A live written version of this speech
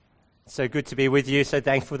So good to be with you. So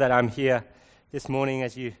thankful that I'm here this morning.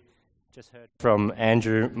 As you just heard from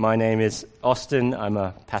Andrew, my name is Austin. I'm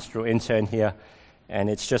a pastoral intern here, and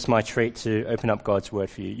it's just my treat to open up God's Word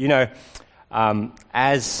for you. You know,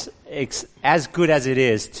 as good as it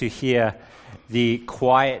is to hear the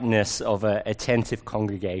quietness of an attentive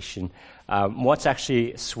congregation, what's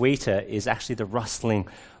actually sweeter is actually the rustling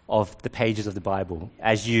of the pages of the Bible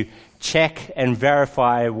as you check and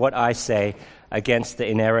verify what I say against the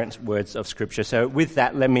inerrant words of Scripture. So with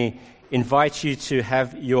that, let me invite you to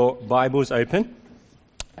have your Bibles open.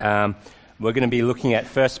 We're going to be looking at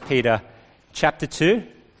 1 Peter chapter 2.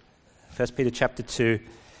 1 Peter chapter 2,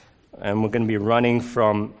 and we're going to be running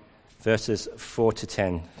from verses 4 to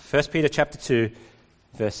 10. 1 Peter chapter 2,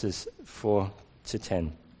 verses 4 to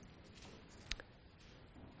 10.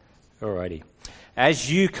 Alrighty. As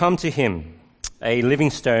you come to him, a living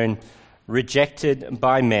stone, rejected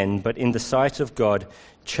by men, but in the sight of God,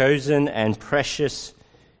 chosen and precious,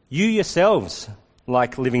 you yourselves,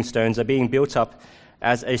 like living stones, are being built up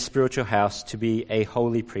as a spiritual house to be a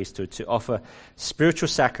holy priesthood, to offer spiritual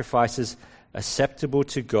sacrifices acceptable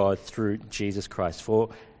to God through Jesus Christ. For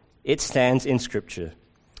it stands in Scripture,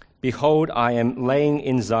 "Behold, I am laying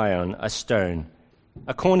in Zion a stone,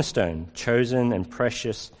 a cornerstone, chosen and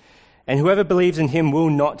precious, and whoever believes in him will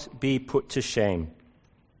not be put to shame.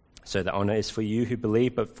 So the honor is for you who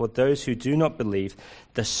believe, but for those who do not believe,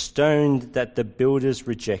 the stone that the builders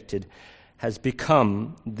rejected has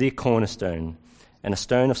become the cornerstone, and a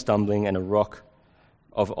stone of stumbling and a rock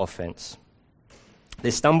of offense.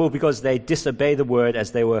 They stumble because they disobey the word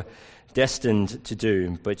as they were destined to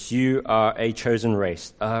do. But you are a chosen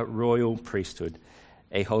race, a royal priesthood,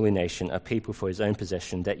 a holy nation, a people for his own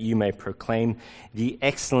possession, that you may proclaim the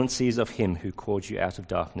excellencies of him who called you out of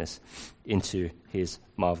darkness into his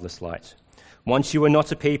marvelous light. Once you were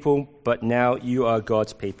not a people, but now you are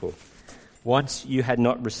God's people. Once you had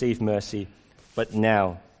not received mercy, but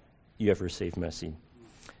now you have received mercy."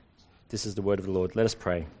 This is the word of the Lord. Let us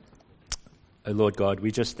pray. O Lord God,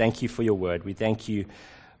 we just thank you for your word. We thank you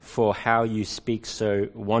for how you speak so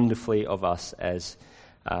wonderfully of us as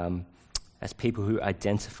people who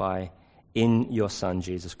identify in your Son,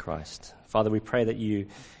 Jesus Christ. Father, we pray that you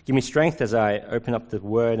give me strength as I open up the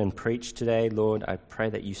word and preach today. Lord, I pray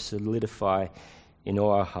that you solidify in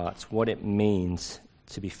all our hearts what it means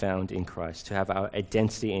to be found in Christ, to have our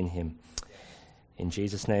identity in him. In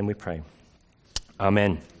Jesus' name we pray.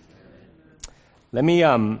 Amen. Let me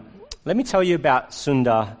tell you about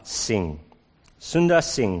Sundar Singh. Sundar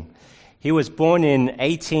Singh. He was born in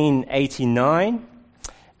 1889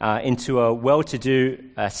 into a well-to-do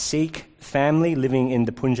Sikh family living in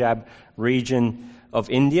the Punjab region of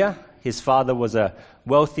India. His father was a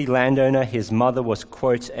wealthy landowner. His mother was,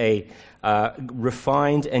 quote, a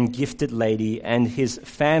refined and gifted lady, and his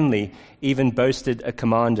family even boasted a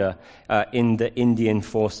commander in the Indian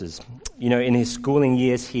forces. You know, in his schooling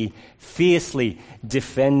years, he fiercely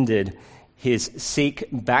defended his Sikh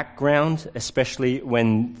background, especially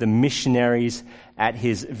when the missionaries at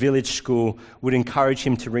his village school would encourage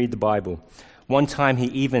him to read the Bible. One time he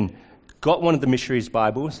even got one of the missionaries'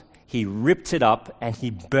 Bibles, he ripped it up, and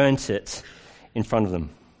he burnt it in front of them.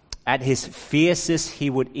 At his fiercest, he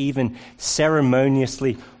would even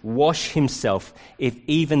ceremoniously wash himself if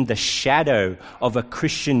even the shadow of a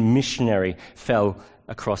Christian missionary fell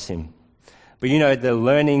across him. But you know, the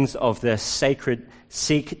learnings of the sacred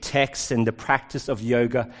Sikh texts and the practice of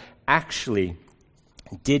yoga actually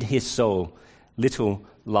did his soul little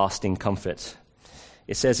lasting comfort.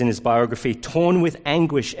 It says in his biography, "Torn with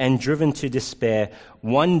anguish and driven to despair,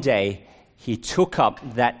 one day he took up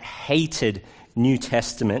that hated New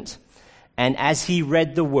Testament, and as he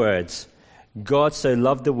read the words, 'God so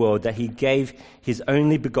loved the world that he gave his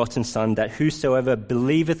only begotten Son, that whosoever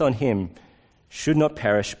believeth on him should not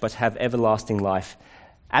perish but have everlasting life,'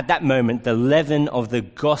 at that moment the leaven of the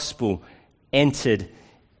gospel entered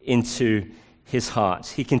into his heart.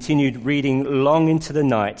 He continued reading long into the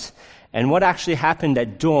night, and what actually happened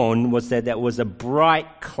at dawn was that there was a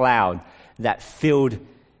bright cloud that filled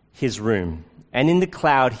his room. And in the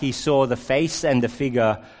cloud he saw the face and the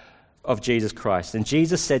figure of Jesus Christ. And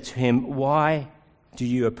Jesus said to him, 'Why do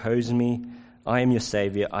you oppose me? I am your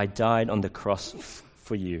Savior. I died on the cross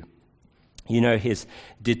for you.'" You know, his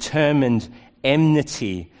determined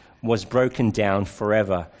enmity was broken down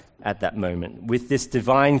forever at that moment. With this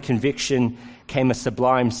divine conviction came a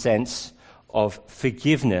sublime sense of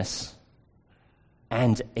forgiveness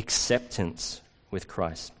and acceptance with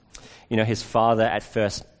Christ. You know, his father at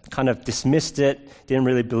first kind of dismissed it, didn't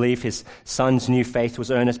really believe his son's new faith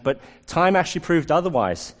was earnest, but time actually proved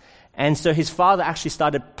otherwise. And so his father actually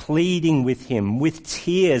started pleading with him with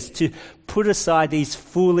tears to put aside these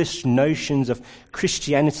foolish notions of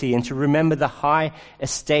Christianity and to remember the high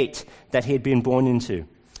estate that he had been born into.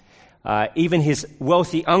 Even his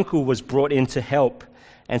wealthy uncle was brought in to help.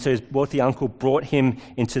 And so his wealthy uncle brought him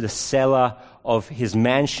into the cellar of his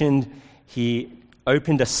mansion. He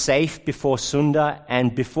opened a safe before Sundar,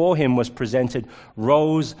 and before him was presented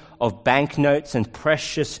rolls of banknotes and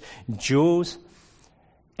precious jewels.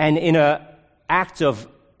 And in an act of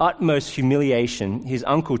utmost humiliation, his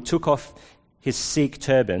uncle took off his Sikh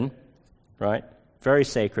turban, right, very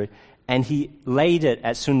sacred, and he laid it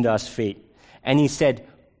at Sundar's feet. And he said,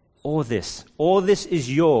 all this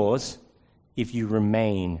is yours if you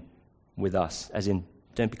remain with us, as in,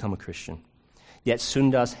 don't become a Christian. Yet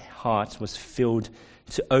Sundar's heart was filled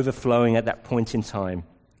to overflowing at that point in time.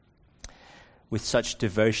 With such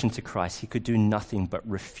devotion to Christ, he could do nothing but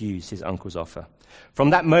refuse his uncle's offer. From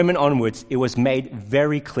that moment onwards, it was made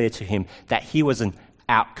very clear to him that he was an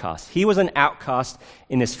outcast. He was an outcast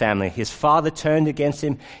in his family. His father turned against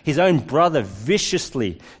him. His own brother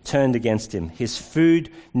viciously turned against him. His food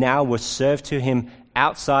now was served to him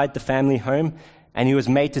outside the family home, and he was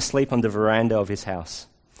made to sleep on the veranda of his house.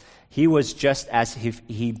 He was just as if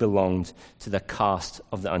he belonged to the caste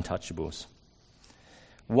of the untouchables.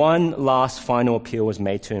 One last final appeal was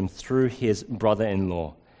made to him through his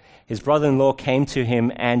brother-in-law. His brother-in-law came to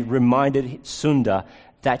him and reminded Sundar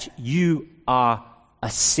that you are a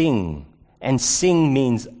Singh, and Singh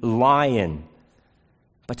means lion.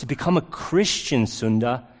 But to become a Christian,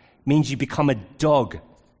 Sundar, means you become a dog.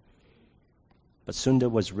 But Sundar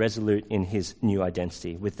was resolute in his new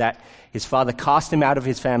identity. With that, his father cast him out of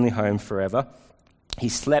his family home forever. He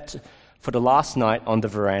slept for the last night on the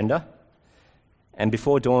veranda, and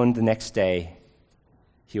before dawn the next day,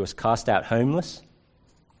 he was cast out homeless,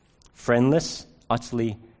 friendless,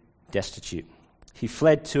 utterly destitute. He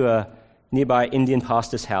fled to a nearby Indian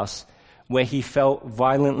pastor's house where he fell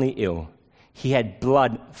violently ill. He had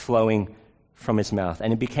blood flowing from his mouth,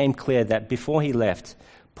 and it became clear that before he left,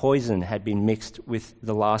 poison had been mixed with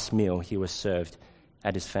the last meal he was served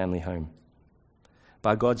at his family home.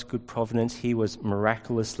 By God's good providence, he was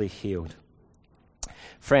miraculously healed.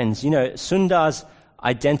 Friends, Sundar's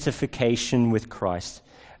identification with Christ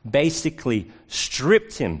basically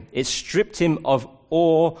stripped him. It stripped him of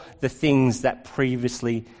all the things that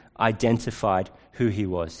previously identified who he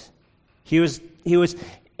was. He was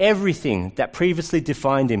everything that previously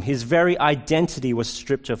defined him. His very identity was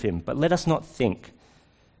stripped of him. But let us not think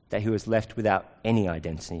that he was left without any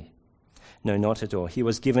identity. No, not at all. He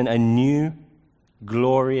was given a new,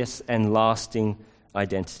 glorious, and lasting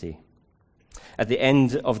identity. At the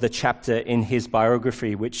end of the chapter in his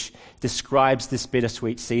biography, which describes this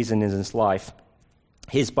bittersweet season in his life,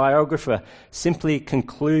 his biographer simply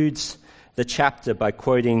concludes the chapter by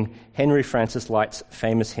quoting Henry Francis Light's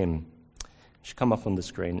famous hymn. It should come up on the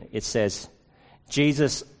screen. It says,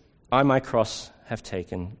 Jesus, I my cross have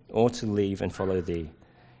taken, all to leave and follow thee.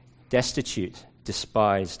 Destitute,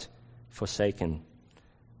 despised, forsaken,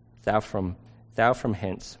 thou from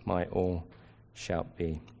hence my all shalt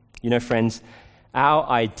be. Friends, our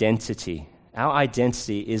identity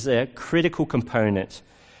is a critical component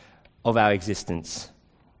of our existence.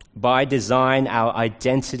 By design, our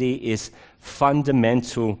identity is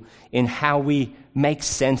fundamental in how we make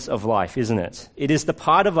sense of life, isn't it? It is the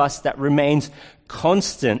part of us that remains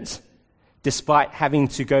constant despite having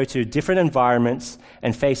to go to different environments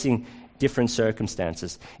and facing different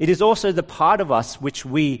circumstances. It is also the part of us which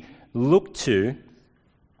we look to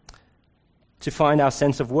find our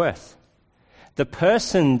sense of worth. The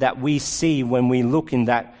person that we see when we look in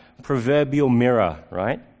that proverbial mirror,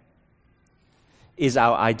 right, is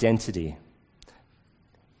our identity.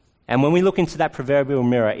 And when we look into that proverbial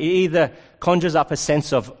mirror, it either conjures up a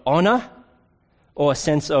sense of honor or a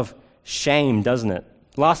sense of shame, doesn't it?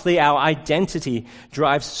 Lastly, our identity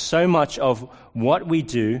drives so much of what we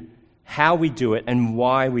do, how we do it, and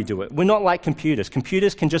why we do it. We're not like computers.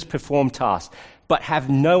 Computers can just perform tasks, but have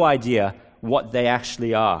no idea what they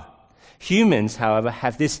actually are. Humans, however,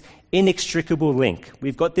 have this inextricable link.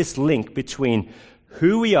 We've got this link between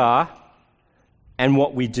who we are and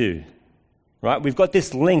what we do, right? We've got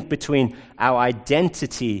this link between our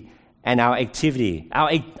identity and our activity. Our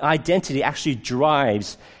identity actually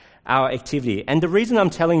drives our activity. And the reason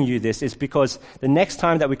I'm telling you this is because the next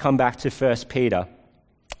time that we come back to 1 Peter,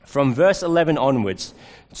 from verse 11 onwards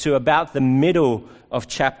to about the middle of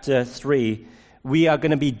chapter 3, we are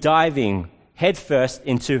going to be diving headfirst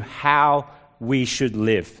into how we should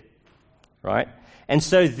live, right? And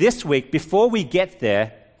so this week, before we get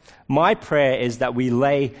there, My prayer is that we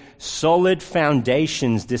lay solid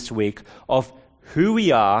foundations this week of who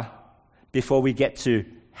we are before we get to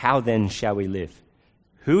how then shall we live.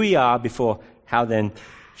 Who we are before how then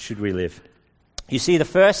should we live. You see, the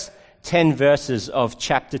first 10 verses of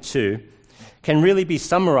chapter 2 can really be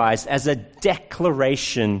summarized as a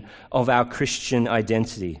declaration of our Christian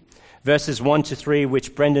identity. Verses 1 to 3,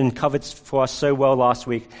 which Brendan covered for us so well last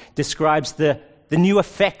week, describes the new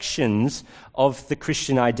affections of the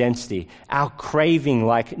Christian identity, our craving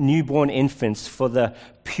like newborn infants for the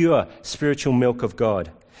pure spiritual milk of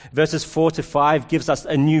God. Verses 4 to 5 gives us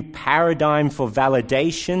a new paradigm for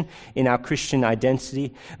validation in our Christian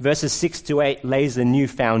identity. Verses 6 to 8 lays a new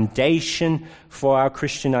foundation for our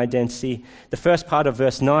Christian identity. The first part of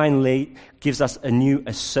verse 9 gives us a new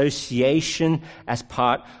association as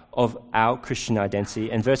part of our Christian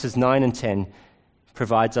identity. And verses 9 and 10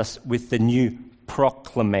 provides us with the new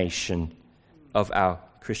proclamation of our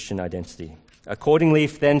Christian identity. Accordingly,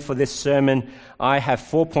 then, for this sermon, I have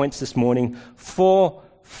 4 points this morning, 4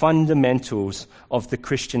 fundamentals of the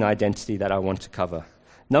Christian identity that I want to cover.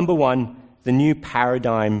 Number 1, the new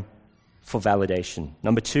paradigm for validation.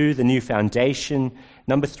 Number 2, the new foundation.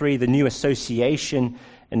 Number 3, the new association.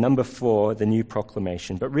 And number 4, the new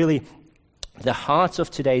proclamation. But really, the heart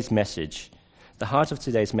of today's message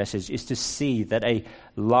is to see that a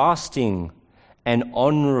lasting and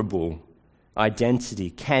honorable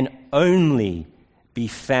identity can only be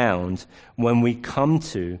found when we come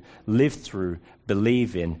to, live through,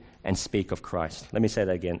 believe in, and speak of Christ. Let me say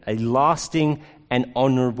that again. A lasting and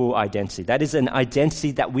honorable identity. That is an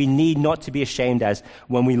identity that we need not to be ashamed as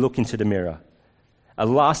when we look into the mirror. A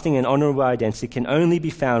lasting and honorable identity can only be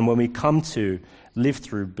found when we come to, live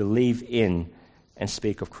through, believe in, and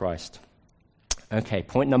speak of Christ. Okay,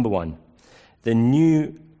 point number 1. The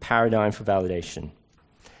new paradigm for validation.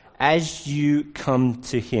 As you come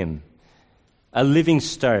to him, a living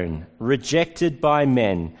stone, rejected by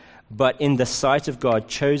men, but in the sight of God,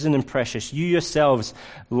 chosen and precious, you yourselves,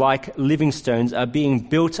 like living stones, are being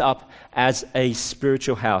built up as a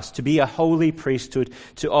spiritual house, to be a holy priesthood,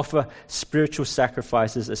 to offer spiritual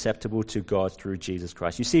sacrifices acceptable to God through Jesus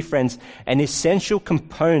Christ. You see, friends, an essential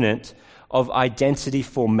component of identity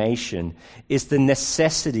formation is the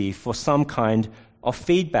necessity for some kind of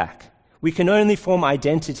feedback. We can only form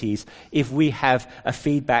identities if we have a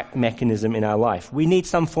feedback mechanism in our life. We need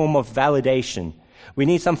some form of validation. We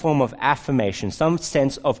need some form of affirmation, some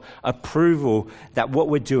sense of approval that what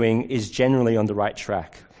we're doing is generally on the right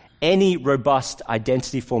track. Any robust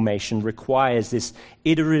identity formation requires this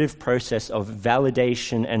iterative process of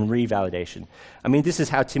validation and revalidation. I mean, this is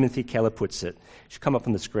how Timothy Keller puts it. It should come up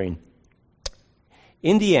on the screen.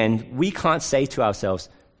 In the end, we can't say to ourselves,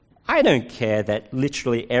 I don't care that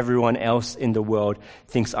literally everyone else in the world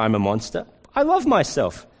thinks I'm a monster. I love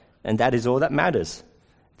myself, and that is all that matters.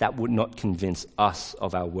 That would not convince us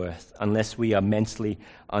of our worth unless we are mentally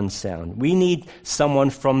unsound. We need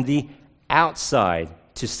someone from the outside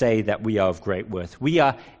to say that we are of great worth. We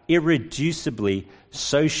are irreducibly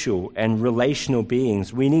social and relational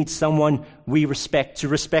beings. We need someone we respect to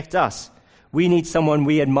respect us. We need someone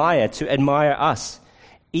we admire to admire us.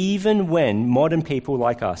 Even when modern people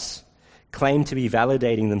like us claim to be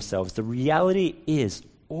validating themselves, the reality is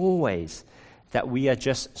always that we are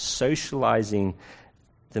just socializing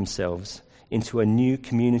themselves into a new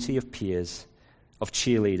community of peers, of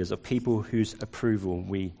cheerleaders, of people whose approval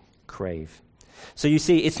we crave. So you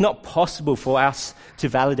see, it's not possible for us to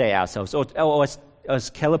validate ourselves, or as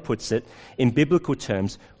Keller puts it, in biblical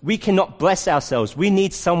terms, we cannot bless ourselves. We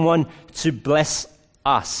need someone to bless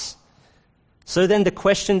us. So then the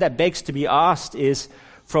question that begs to be asked is,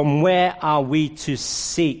 from where are we to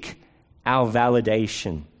seek our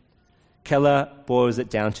validation? Keller boils it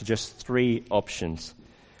down to just 3 options.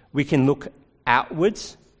 We can look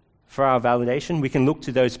outwards for our validation. We can look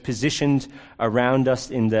to those positioned around us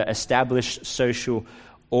in the established social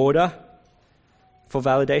order for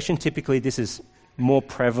validation. Typically, this is more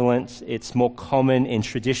prevalent. It's more common in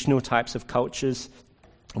traditional types of cultures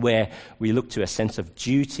where we look to a sense of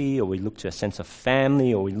duty, or we look to a sense of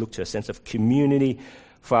family, or we look to a sense of community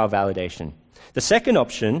for our validation. The second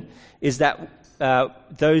option is that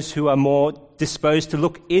those who are more disposed to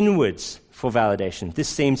look inwards for validation. This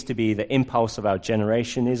seems to be the impulse of our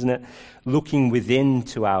generation, isn't it? Looking within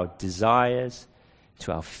to our desires,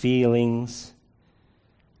 to our feelings,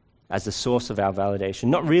 as the source of our validation,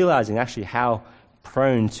 not realizing actually how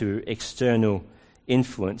prone to external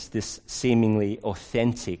influence this seemingly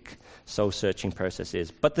authentic soul-searching process is.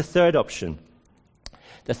 But the third option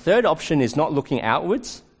is not looking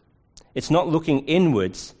outwards, it's not looking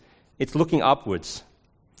inwards, it's looking upwards.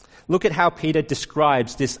 Look at how Peter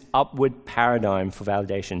describes this upward paradigm for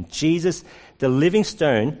validation. Jesus, the living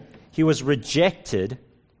stone, he was rejected,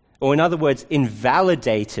 or in other words,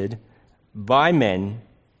 invalidated by men.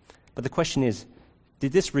 But the question is,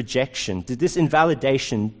 did this rejection, did this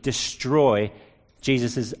invalidation destroy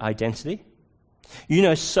Jesus' identity? You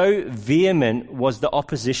know, so vehement was the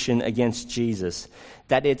opposition against Jesus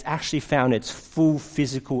that it actually found its full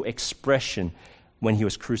physical expression when he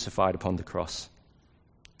was crucified upon the cross.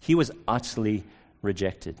 He was utterly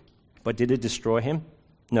rejected. But did it destroy him?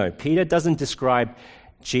 No. Peter doesn't describe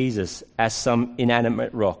Jesus as some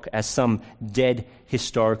inanimate rock, as some dead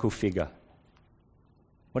historical figure.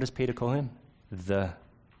 What does Peter call him? The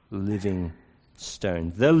living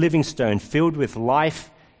stone. The living stone filled with life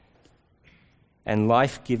and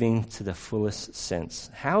life-giving to the fullest sense.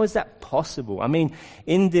 How is that possible? I mean,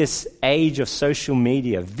 in this age of social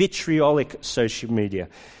media, vitriolic social media,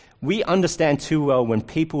 we understand too well when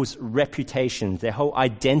people's reputations, their whole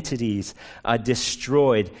identities are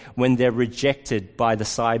destroyed when they're rejected by the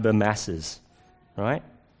cyber masses, right?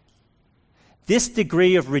 This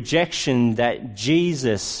degree of rejection that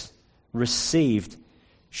Jesus received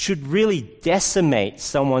should really decimate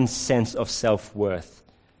someone's sense of self-worth.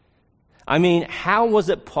 I mean, how was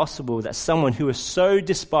it possible that someone who was so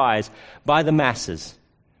despised by the masses,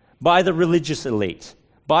 by the religious elite,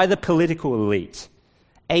 by the political elite,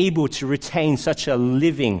 able to retain such a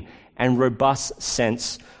living and robust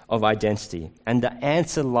sense of identity? And the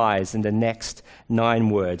answer lies in the next 9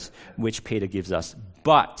 words which Peter gives us.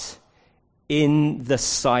 But in the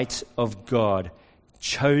sight of God,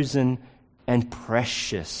 chosen and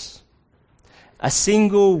precious. A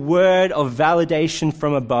single word of validation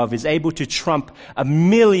from above is able to trump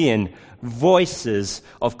 1,000,000 voices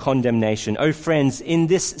of condemnation. Oh, friends, in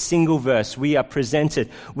this single verse, we are presented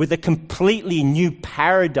with a completely new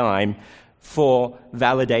paradigm for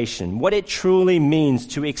validation. What it truly means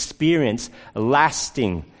to experience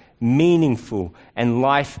lasting, meaningful, and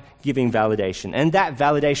life-giving validation. And that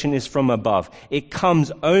validation is from above. It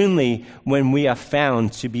comes only when we are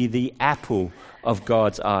found to be the apple of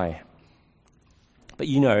God's eye. But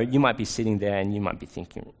you know, you might be sitting there and you might be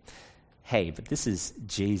thinking, hey, but this is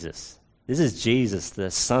Jesus. This is Jesus, the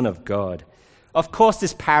Son of God. Of course,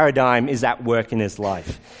 this paradigm is at work in his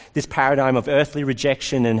life. This paradigm of earthly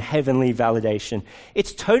rejection and heavenly validation.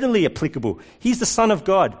 It's totally applicable. He's the Son of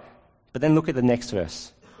God. But then look at the next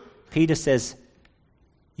verse. Peter says,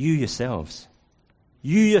 you yourselves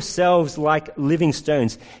like living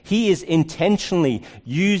stones. He is intentionally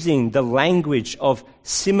using the language of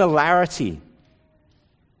similarity.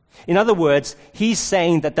 In other words, he's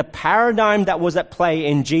saying that the paradigm that was at play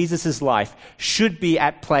in Jesus' life should be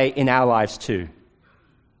at play in our lives too.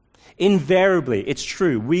 Invariably, it's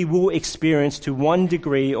true, we will experience to one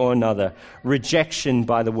degree or another rejection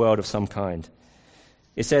by the world of some kind.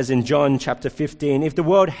 It says in John chapter 15, if the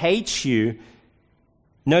world hates you,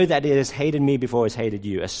 know that it has hated me before it has hated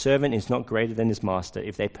you. A servant is not greater than his master.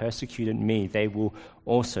 If they persecuted me, they will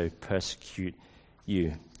also persecute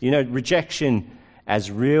you. You know, rejection,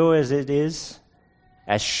 as real as it is,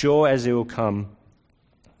 as sure as it will come,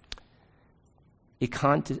 it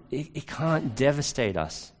can't devastate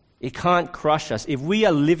us. It can't crush us. If we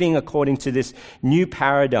are living according to this new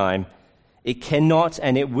paradigm, it cannot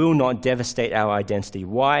and it will not devastate our identity.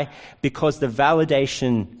 Why? Because the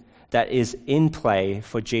validation that is in play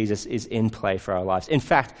for Jesus is in play for our lives. In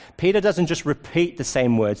fact, Peter doesn't just repeat the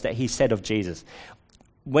same words that he said of Jesus.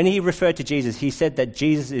 When he referred to Jesus, he said that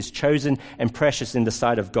Jesus is chosen and precious in the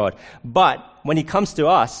sight of God. But when he comes to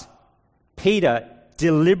us, Peter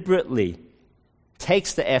deliberately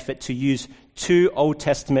takes the effort to use 2 Old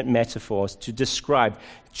Testament metaphors to describe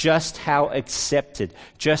just how accepted,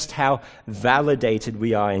 just how validated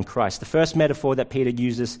we are in Christ. The first metaphor that Peter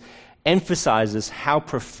uses emphasizes how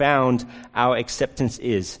profound our acceptance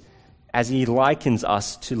is as he likens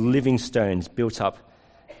us to living stones built up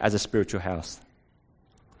as a spiritual house.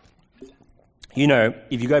 You know,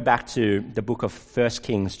 if you go back to the book of 1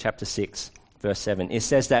 Kings chapter 6, verse 7, it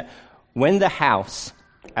says that when the house,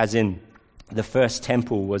 as in the first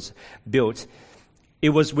temple, was built, it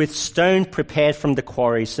was with stone prepared from the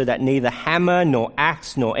quarry so that neither hammer nor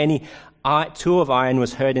axe nor any tool of iron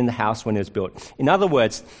was heard in the house when it was built. In other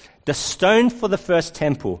words, the stone for the first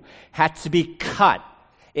temple had to be cut.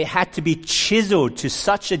 It had to be chiseled to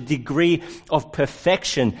such a degree of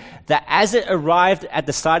perfection that as it arrived at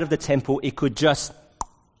the side of the temple, it could just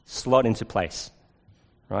slot into place,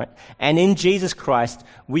 right? And in Jesus Christ,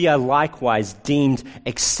 we are likewise deemed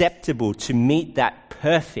acceptable to meet that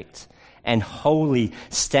perfect and holy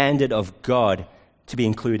standard of God to be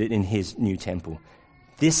included in his new temple.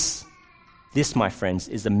 This This, my friends,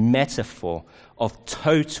 is a metaphor of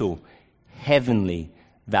total heavenly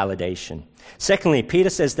validation. Secondly, Peter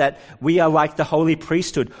says that we are like the holy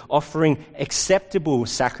priesthood, offering acceptable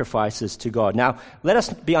sacrifices to God. Now, let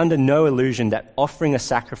us be under no illusion that offering a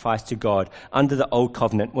sacrifice to God under the old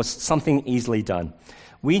covenant was something easily done.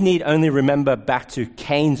 We need only remember back to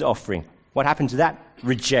Cain's offering. What happened to that?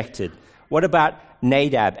 Rejected. What about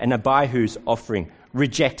Nadab and Abihu's offering?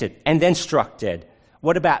 Rejected and then struck dead.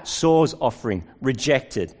 What about Saul's offering?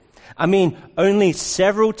 Rejected. I mean, only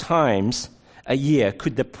several times a year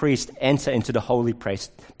could the priest enter into the holy place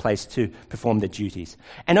to perform their duties.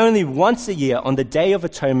 And only once a year on the Day of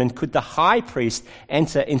Atonement could the high priest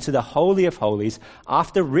enter into the Holy of Holies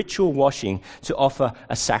after ritual washing to offer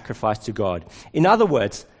a sacrifice to God. In other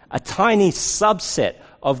words, a tiny subset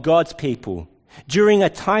of God's people during a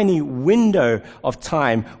tiny window of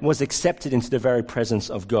time was accepted into the very presence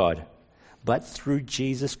of God. But through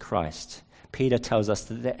Jesus Christ, Peter tells us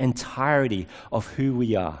that the entirety of who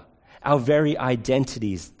we are, our very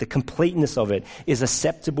identities, the completeness of it, is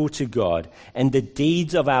acceptable to God, and the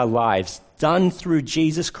deeds of our lives done through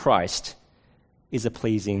Jesus Christ is a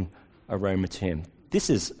pleasing aroma to Him. This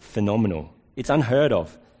is phenomenal. It's unheard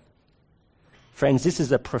of. Friends, this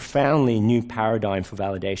is a profoundly new paradigm for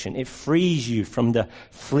validation. It frees you from the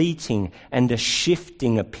fleeting and the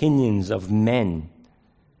shifting opinions of men.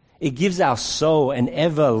 It gives our soul an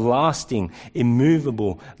everlasting,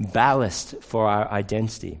 immovable ballast for our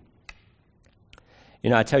identity. You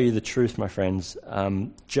know, I tell you the truth, my friends,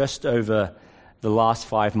 just over the last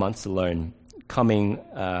 5 months alone, coming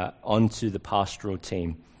onto the pastoral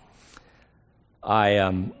team,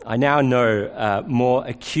 I now know more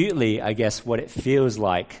acutely, I guess, what it feels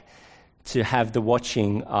like to have the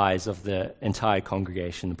watching eyes of the entire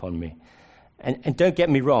congregation upon me. And don't get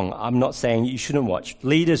me wrong, I'm not saying you shouldn't watch.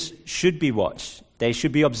 Leaders should be watched. They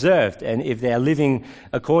should be observed. And if they are living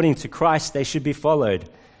according to Christ, they should be followed.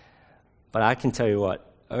 But I can tell you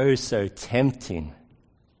what, oh so tempting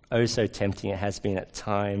it has been at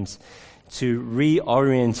times to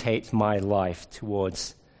reorientate my life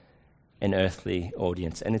towards an earthly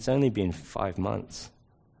audience. And it's only been 5 months.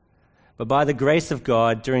 But by the grace of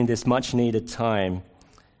God, during this much-needed time,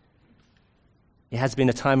 it has been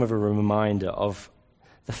a time of a reminder of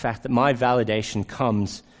the fact that my validation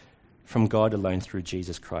comes from God alone through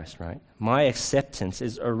Jesus Christ, right? My acceptance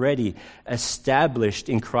is already established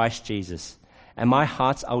in Christ Jesus. And my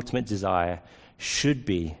heart's ultimate desire should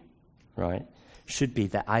be, right, should be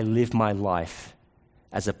that I live my life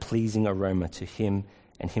as a pleasing aroma to Him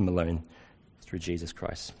and Him alone through Jesus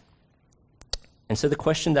Christ. And so the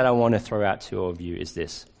question that I want to throw out to all of you is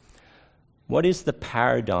this. What is the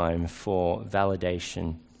paradigm for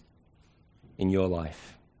validation in your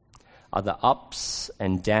life? Are the ups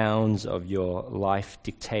and downs of your life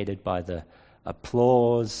dictated by the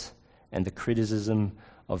applause and the criticism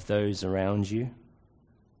of those around you?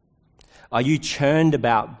 Are you churned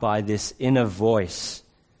about by this inner voice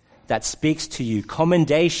that speaks to you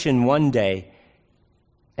commendation one day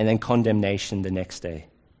and then condemnation the next day?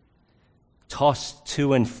 Tossed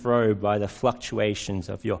to and fro by the fluctuations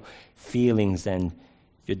of your feelings and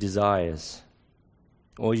your desires?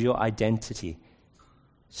 Or is your identity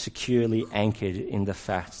securely anchored in the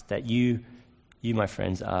fact that you, my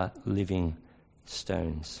friends, are living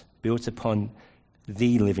stones, built upon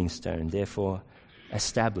the living stone, therefore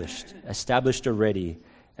established already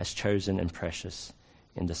as chosen and precious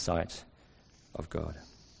in the sight of God?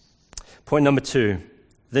 Point number 2,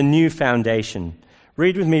 the new foundation.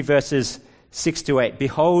 Read with me verses 6-8.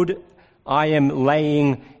 Behold, I am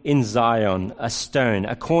laying in Zion a stone,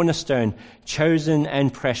 a cornerstone, chosen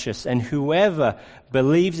and precious, and whoever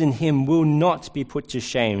believes in him will not be put to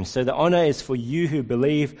shame. So the honor is for you who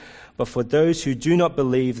believe, but for those who do not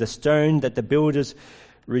believe, the stone that the builders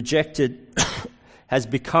rejected has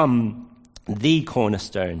become the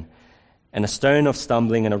cornerstone, and a stone of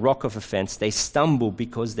stumbling and a rock of offense. They stumble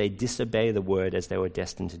because they disobey the word as they were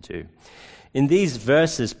destined to do. In these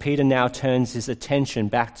verses, Peter now turns his attention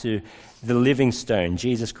back to the living stone,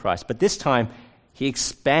 Jesus Christ. But this time, he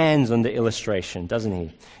expands on the illustration, doesn't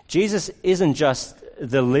he? Jesus isn't just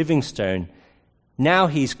the living stone. Now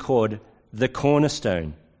he's called the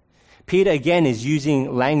cornerstone. Peter again is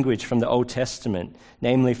using language from the Old Testament,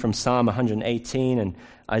 namely from Psalm 118 and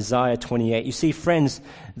Isaiah 28. You see, friends,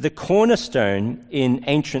 the cornerstone in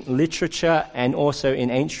ancient literature and also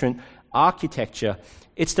in ancient architecture,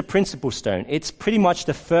 it's the principal stone. It's pretty much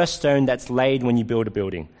the first stone that's laid when you build a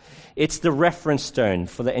building. It's the reference stone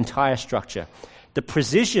for the entire structure. The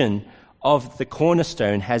precision of the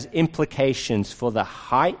cornerstone has implications for the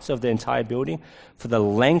height of the entire building, for the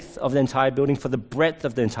length of the entire building, for the breadth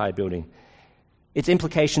of the entire building. Its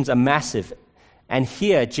implications are massive. And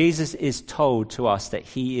here, Jesus is told to us that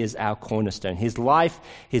he is our cornerstone. His life,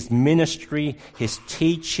 his ministry, his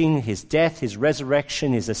teaching, his death, his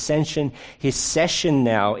resurrection, his ascension, his session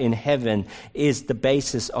now in heaven is the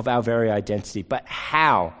basis of our very identity. But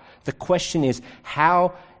how? The question is,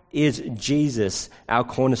 how is Jesus our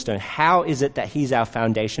cornerstone? How is it that he's our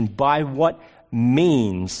foundation? By what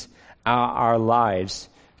means are our lives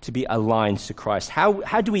to be aligned to Christ?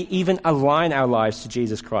 How do we even align our lives to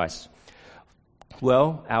Jesus Christ?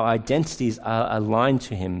 Well, our identities are aligned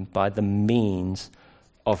to him by the means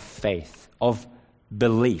of faith, of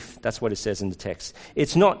belief. That's what it says in the text.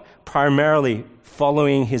 It's not primarily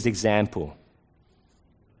following his example.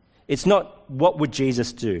 It's not what would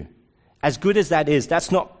Jesus do. As good as that is,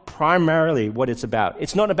 that's not primarily what it's about.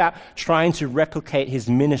 It's not about trying to replicate his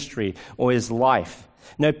ministry or his life.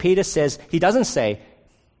 No, Peter says, he doesn't say,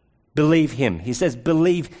 believe him. He says,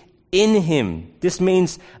 believe in him. This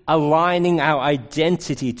means aligning our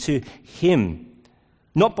identity to him.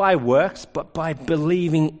 Not by works, but by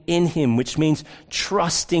believing in him, which means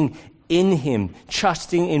trusting in him,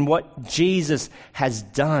 trusting in what Jesus has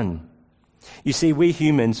done. You see, we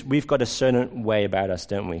humans, we've got a certain way about us,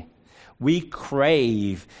 don't we? We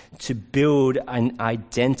crave to build an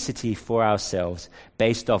identity for ourselves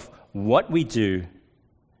based off what we do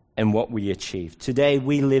and what we achieve. Today,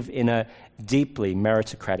 we live in a deeply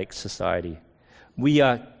meritocratic society. We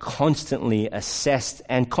are constantly assessed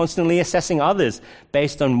and constantly assessing others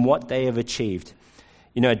based on what they have achieved.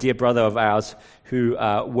 You know, a dear brother of ours who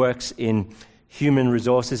works in human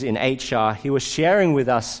resources in HR, he was sharing with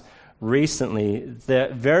us recently the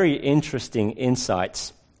very interesting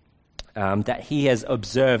insights that he has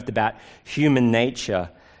observed about human nature.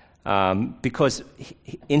 Because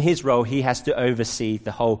in his role, he has to oversee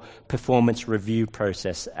the whole performance review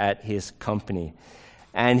process at his company.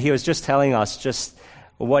 And he was just telling us just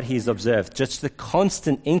what he's observed, just the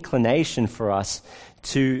constant inclination for us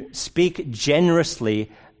to speak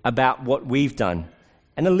generously about what we've done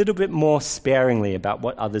and a little bit more sparingly about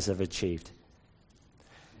what others have achieved.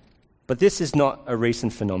 But this is not a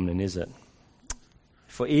recent phenomenon, is it?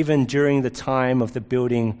 For even during the time of the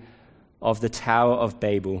building of the Tower of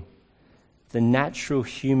Babel, the natural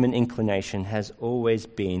human inclination has always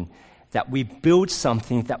been that we build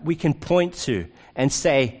something that we can point to and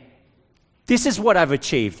say, this is what I've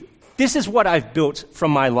achieved. This is what I've built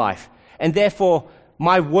from my life. And therefore,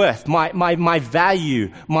 my worth, my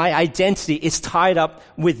value, my identity is tied up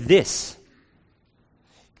with this.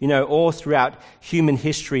 You know, all throughout human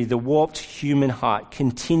history, the warped human heart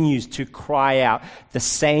continues to cry out the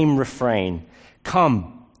same refrain.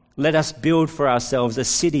 Come, let us build for ourselves a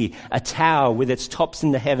city, a tower with its tops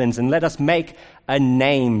in the heavens, and let us make a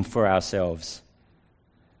name for ourselves.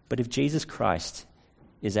 But if Jesus Christ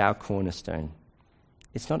is our cornerstone,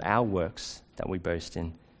 it's not our works that we boast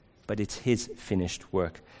in, but it's his finished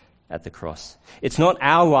work at the cross. It's not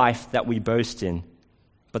our life that we boast in,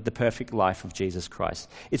 but the perfect life of Jesus Christ.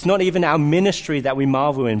 It's not even our ministry that we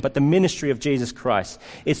marvel in, but the ministry of Jesus Christ.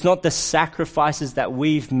 It's not the sacrifices that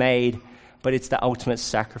we've made, but it's the ultimate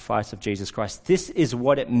sacrifice of Jesus Christ. This is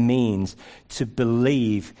what it means to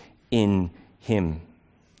believe in him.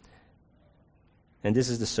 And this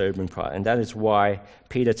is the sobering part, and that is why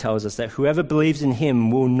Peter tells us that whoever believes in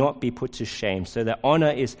him will not be put to shame. So the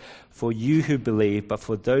honor is for you who believe, but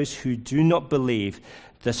for those who do not believe,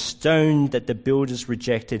 the stone that the builders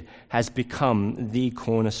rejected has become the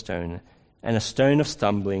cornerstone, and a stone of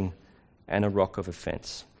stumbling and a rock of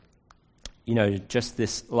offense. You know, just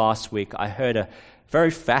this last week, I heard a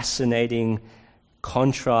very fascinating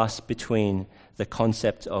contrast between the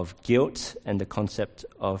concept of guilt and the concept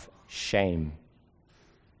of shame.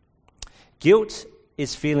 Guilt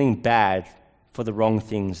is feeling bad for the wrong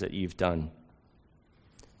things that you've done.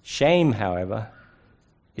 Shame, however,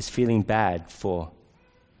 is feeling bad for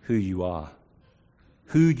who you are,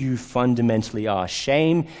 who you fundamentally are.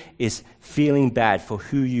 Shame is feeling bad for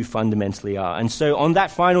who you fundamentally are. And so on that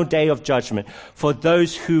final day of judgment, for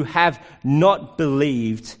those who have not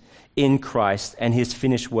believed in Christ and his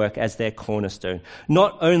finished work as their cornerstone,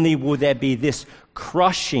 not only will there be this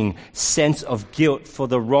crushing sense of guilt for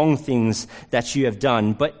the wrong things that you have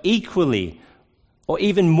done, but equally, or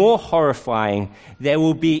even more horrifying, there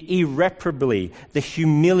will be irreparably the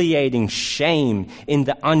humiliating shame in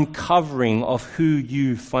the uncovering of who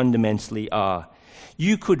you fundamentally are.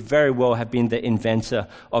 You could very well have been the inventor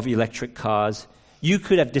of electric cars. You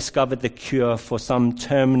could have discovered the cure for some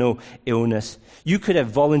terminal illness. You could have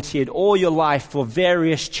volunteered all your life for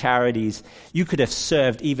various charities. You could have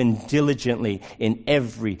served even diligently in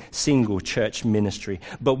every single church ministry.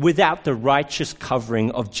 But without the righteous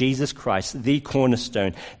covering of Jesus Christ, the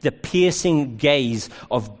cornerstone, the piercing gaze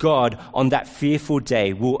of God on that fearful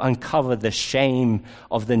day will uncover the shame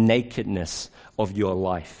of the nakedness of your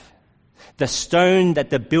life. The stone that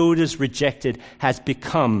the builders rejected has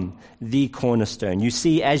become the cornerstone. You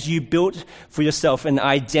see, as you built for yourself an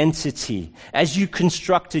identity, as you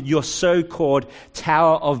constructed your so-called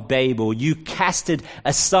Tower of Babel, you casted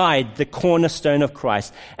aside the cornerstone of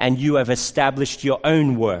Christ, and you have established your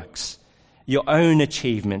own works, your own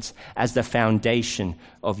achievements as the foundation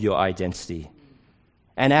of your identity.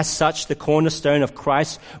 And as such, the cornerstone of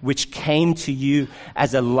Christ, which came to you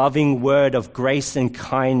as a loving word of grace and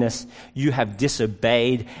kindness, you have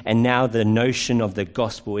disobeyed, and now the notion of the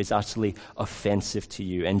gospel is utterly offensive to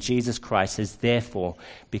you. And Jesus Christ has therefore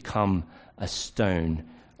become a stone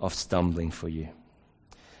of stumbling for you.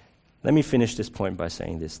 Let me finish this point by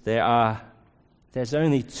saying this. There's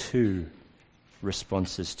only two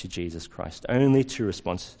responses to Jesus Christ. Only two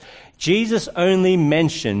responses. Jesus only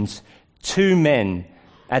mentions two men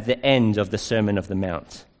at the end of the Sermon of the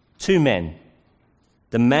Mount. Two men.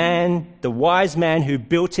 The wise man who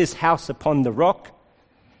built his house upon the rock,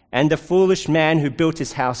 and the foolish man who built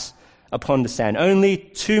his house upon the sand. Only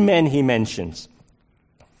two men he mentions.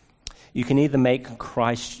 You can either make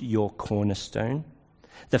Christ your cornerstone,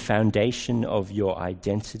 the foundation of your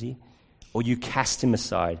identity, or you cast him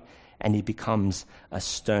aside and he becomes a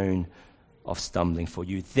stone of stumbling for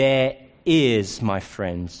you. There is, my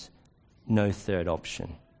friends, no third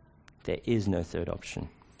option. There is no third option.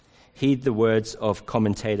 Heed the words of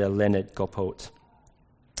commentator Leonard Goppelt.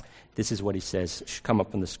 This is what he says. It should come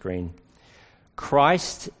up on the screen.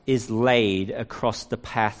 Christ is laid across the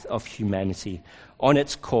path of humanity on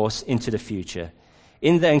its course into the future.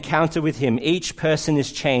 In the encounter with him, each person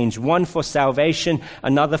is changed, one for salvation,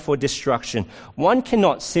 another for destruction. One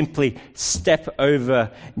cannot simply step over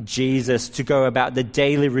Jesus to go about the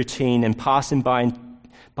daily routine and passing by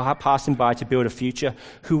to build a future.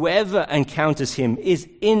 Whoever encounters him is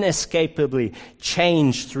inescapably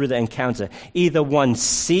changed through the encounter. Either one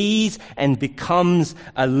sees and becomes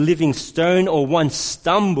a living stone, or one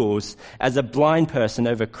stumbles as a blind person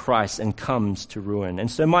over Christ and comes to ruin. And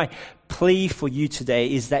so my plea for you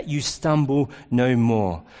today is that you stumble no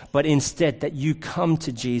more, but instead that you come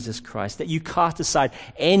to Jesus Christ, that you cast aside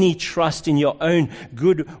any trust in your own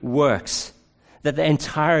good works, that the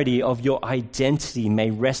entirety of your identity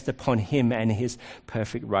may rest upon him and his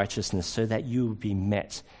perfect righteousness, so that you will be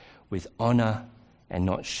met with honor and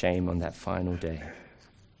not shame on that final day.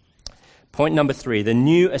 Point number 3, the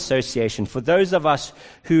new association. For those of us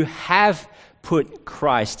who have put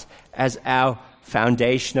Christ as our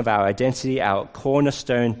foundation of our identity, our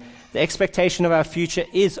cornerstone, the expectation of our future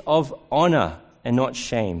is of honor and not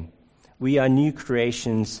shame. We are new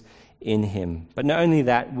creations in him. But not only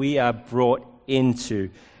that, we are brought into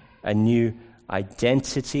a new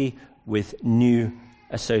identity with new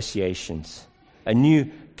associations, a new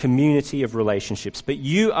community of relationships. But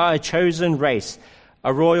you are a chosen race,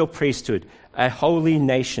 a royal priesthood, a holy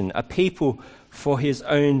nation, a people for his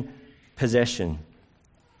own possession.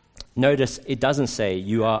 Notice it doesn't say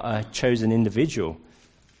you are a chosen individual,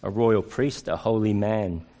 a royal priest, a holy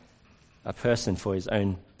man, a person for his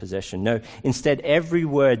own possession. No, instead, every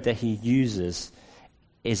word that he uses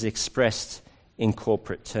is expressed in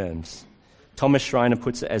corporate terms. Thomas Schreiner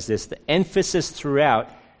puts it as this: the emphasis throughout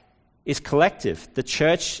is collective. The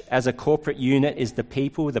church as a corporate unit is the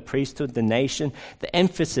people, the priesthood, the nation. The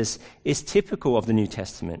emphasis is typical of the New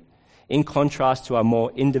Testament. In contrast to our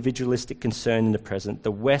more individualistic concern in the present,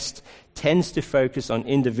 the West tends to focus on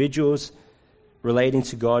individuals relating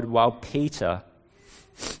to God, while Peter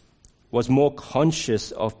was more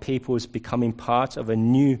conscious of people's becoming part of a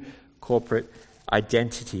new corporate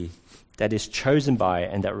identity that is chosen by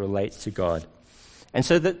and that relates to God. And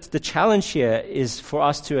so the challenge here is for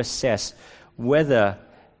us to assess whether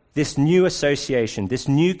this new association, this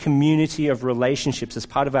new community of relationships as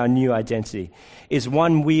part of our new identity, is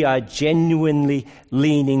one we are genuinely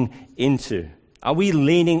leaning into. Are we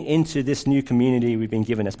leaning into this new community we've been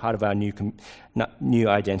given as part of our new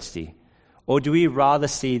identity? Or do we rather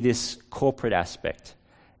see this corporate aspect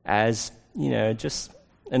as, just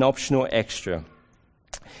an optional extra?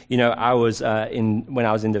 When I was in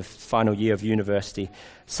the final year of university,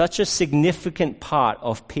 such a significant part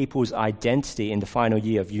of people's identity in the final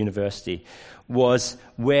year of university was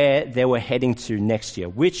where they were heading to next year,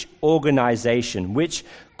 which organization, which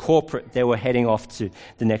corporate they were heading off to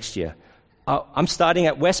the next year. I'm starting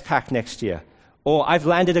at Westpac next year, or I've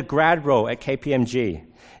landed a grad role at KPMG.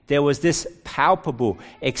 There was this palpable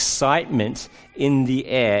excitement in the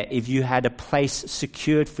air if you had a place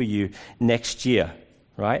secured for you next year,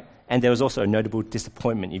 right? And there was also a notable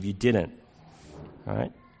disappointment if you didn't,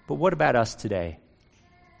 right? But what about us today?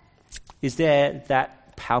 Is there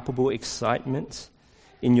that palpable excitement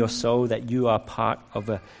in your soul that you are part of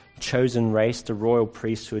a chosen race, the royal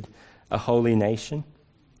priesthood, a holy nation?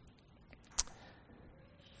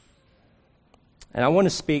 And I want to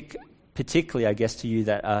speak particularly, I guess, to you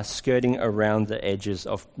that are skirting around the edges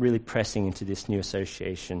of really pressing into this new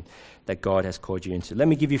association that God has called you into. Let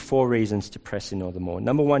me give you 4 reasons to press in all the more.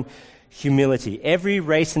 Number 1, humility. Every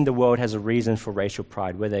race in the world has a reason for racial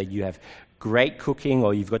pride, whether you have great cooking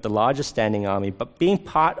or you've got the largest standing army. But being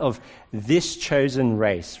part of this chosen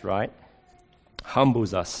race, right,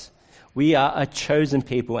 humbles us. We are a chosen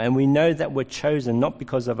people, and we know that we're chosen not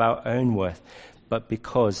because of our own worth, but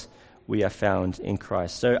because we are found in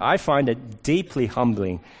Christ. So I find it deeply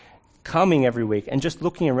humbling coming every week and just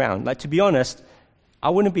looking around. Like, to be honest, I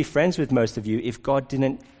wouldn't be friends with most of you if God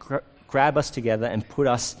didn't grab us together and put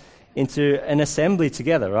us into an assembly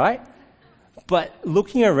together, right? But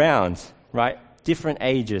looking around, right, different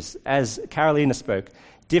ages, as Carolina spoke,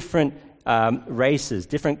 different races,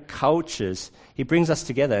 different cultures, he brings us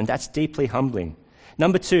together, and that's deeply humbling.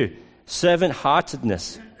 Number 2,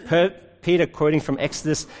 servant-heartedness. Peter, quoting from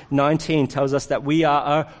Exodus 19, tells us that we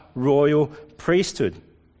are a royal priesthood,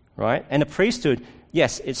 right? And a priesthood,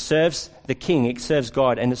 yes, it serves the king, it serves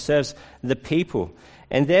God, and it serves the people.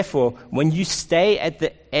 And therefore, when you stay at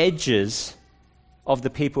the edges of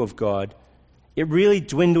the people of God, it really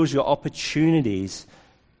dwindles your opportunities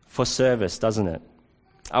for service, doesn't it?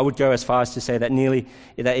 I would go as far as to say that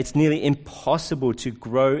it's nearly impossible to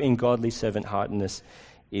grow in godly servant-heartedness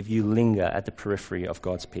if you linger at the periphery of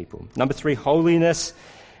God's people. Number 3, holiness.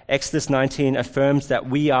 Exodus 19 affirms that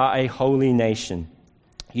we are a holy nation.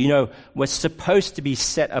 You know, we're supposed to be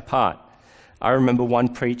set apart. I remember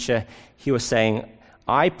one preacher, he was saying,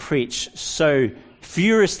 I preach so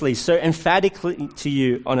furiously, so emphatically to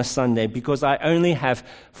you on a Sunday because I only have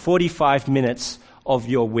 45 minutes of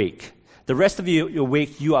your week. The rest of your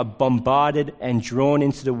week, you are bombarded and drawn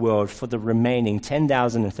into the world for the remaining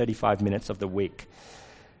 10,035 minutes of the week.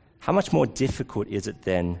 How much more difficult is it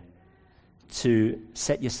then to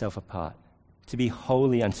set yourself apart, to be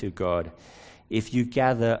holy unto God, if you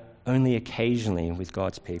gather only occasionally with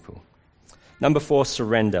God's people? Number 4,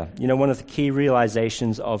 surrender. You know, one of the key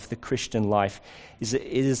realizations of the Christian life is that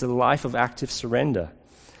it is a life of active surrender.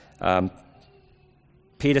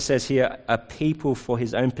 Peter says here, a people for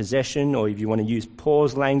his own possession, or if you want to use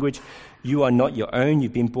Paul's language, you are not your own,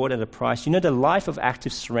 you've been bought at a price. You know, the life of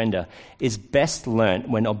active surrender is best learnt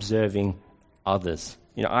when observing others.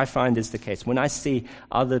 You know, I find this the case. When I see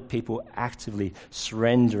other people actively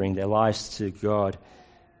surrendering their lives to God,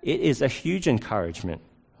 it is a huge encouragement,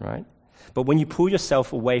 right? But when you pull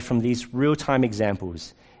yourself away from these real-time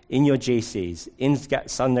examples in your GCs, in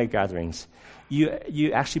Sunday gatherings,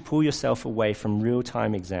 you actually pull yourself away from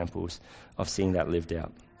real-time examples of seeing that lived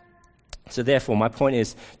out. So therefore, my point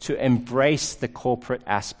is to embrace the corporate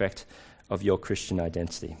aspect of your Christian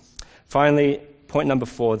identity. Finally, point number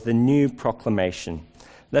 4, the new proclamation.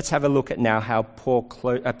 Let's have a look at now how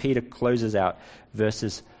Peter closes out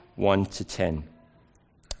verses 1 to 10.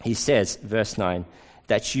 He says, verse 9,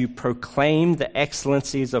 that you proclaim the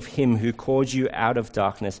excellencies of him who called you out of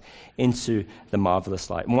darkness into the marvelous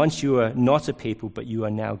light. Once you were not a people, but you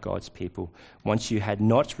are now God's people. Once you had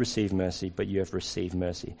not received mercy, but you have received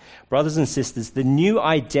mercy. Brothers and sisters, the new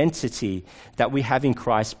identity that we have in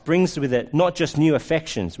Christ brings with it not just new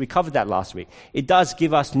affections. We covered that last week. It does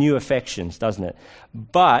give us new affections, doesn't it?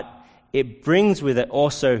 But it brings with it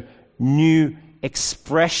also new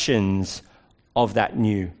expressions of that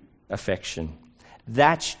new affection,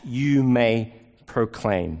 that you may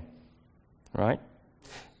proclaim, right?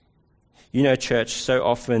 You know, church, so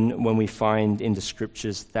often when we find in the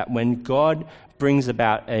scriptures that when God brings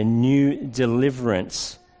about a new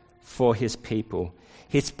deliverance for his people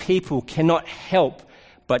cannot help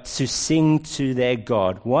but to sing to their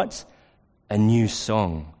God. What? A new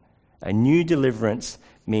song. A new deliverance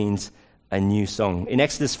means a new song. In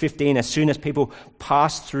Exodus 15, as soon as God's people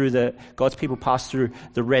pass through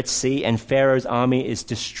the Red Sea and Pharaoh's army is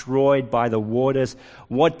destroyed by the waters,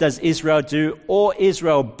 what does Israel do? All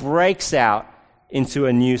Israel breaks out into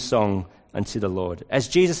a new song unto the Lord. As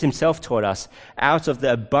Jesus himself taught us, out of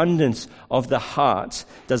the abundance of the heart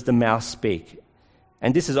does the mouth speak.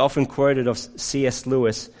 And this is often quoted of C.S.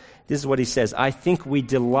 Lewis. This is what he says: I think we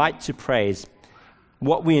delight to praise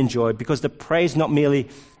what we enjoy because the praise not merely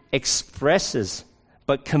expresses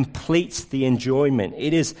but completes the enjoyment.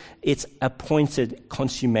 It's appointed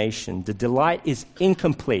consummation. The delight is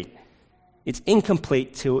incomplete. It's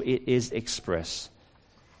incomplete till it is expressed.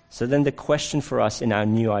 So then the question for us in our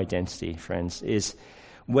new identity, friends, is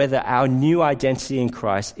whether our new identity in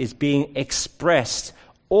Christ is being expressed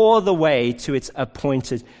all the way to its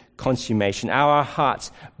appointed consummation. Are our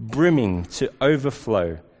hearts brimming to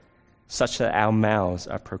overflow such that our mouths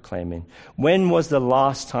are proclaiming? When was the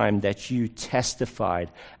last time that you testified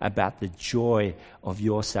about the joy of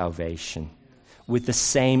your salvation with the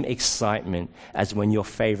same excitement as when your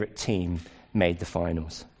favorite team made the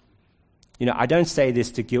finals? I don't say this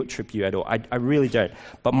to guilt trip you at all. I really don't.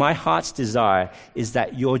 But my heart's desire is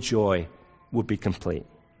that your joy would be complete.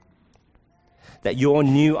 That your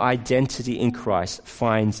new identity in Christ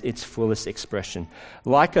finds its fullest expression.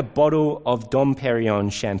 Like a bottle of Dom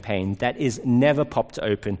Perignon champagne that is never popped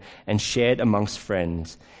open and shared amongst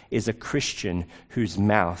friends is a Christian whose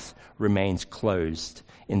mouth remains closed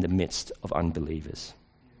in the midst of unbelievers.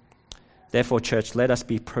 Therefore, church, let us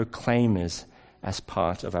be proclaimers as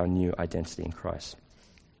part of our new identity in Christ.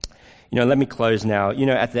 Let me close now.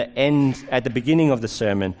 At the beginning of the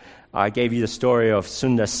sermon, I gave you the story of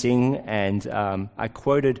Sundar Singh, and I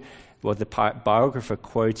quoted, the biographer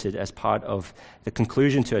quoted as part of the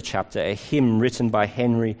conclusion to a chapter, a hymn written by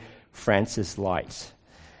Henry Francis Lyte.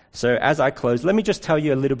 So as I close, let me just tell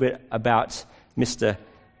you a little bit about Mr.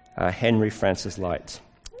 Henry Francis Lyte.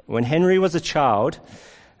 When Henry was a child,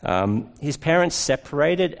 his parents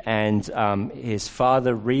separated, and his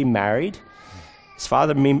father remarried.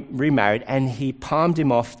 And he palmed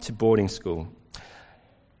him off to boarding school.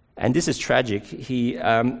 And this is tragic.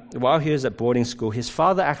 While he was at boarding school, his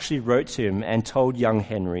father actually wrote to him and told young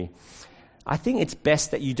Henry, "I think it's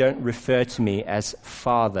best that you don't refer to me as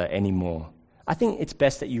father anymore. I think it's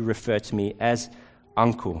best that you refer to me as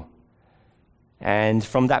uncle." And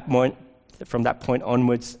from that point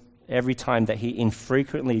onwards, every time that he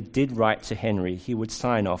infrequently did write to Henry, he would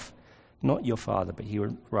sign off, not your father, but he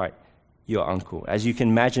would write, your uncle. As you can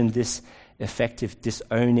imagine, this effective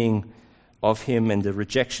disowning of him and the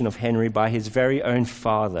rejection of Henry by his very own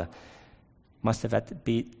father must have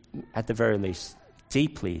been, at the very least,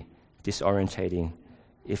 deeply disorientating,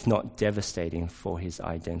 if not devastating, for his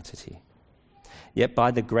identity. Yet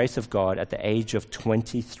by the grace of God, at the age of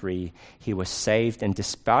 23, he was saved, and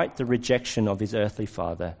despite the rejection of his earthly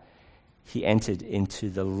father, he entered into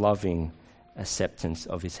the loving acceptance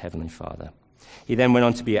of his heavenly Father. He then went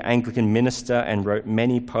on to be an Anglican minister and wrote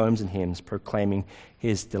many poems and hymns proclaiming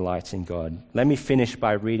his delight in God. Let me finish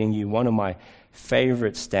by reading you one of my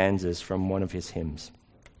favorite stanzas from one of his hymns.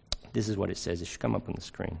 This is what it says. It should come up on the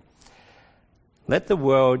screen. "Let the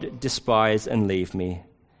world despise and leave me.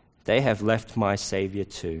 They have left my Saviour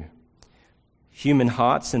too. Human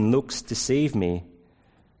hearts and looks deceive me.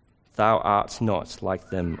 Thou art not like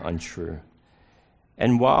them untrue.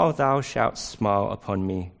 And while thou shalt smile upon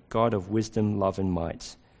me, God of wisdom, love, and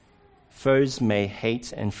might, foes may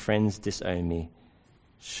hate and friends disown me.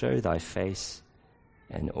 Show thy face,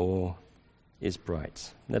 and all is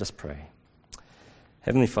bright." Let us pray.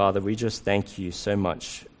 Heavenly Father, we just thank you so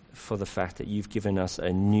much for the fact that you've given us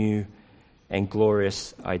a new and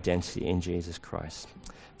glorious identity in Jesus Christ.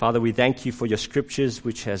 Father, we thank you for your scriptures,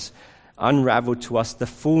 which has unraveled to us the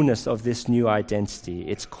fullness of this new identity,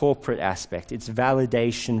 its corporate aspect, its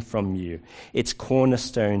validation from you, its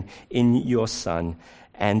cornerstone in your Son,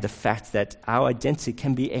 and the fact that our identity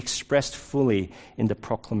can be expressed fully in the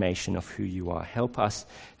proclamation of who you are. Help us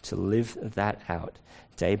to live that out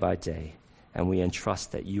day by day, and we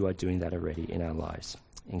entrust that you are doing that already in our lives.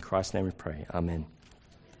 In Christ's name we pray. Amen.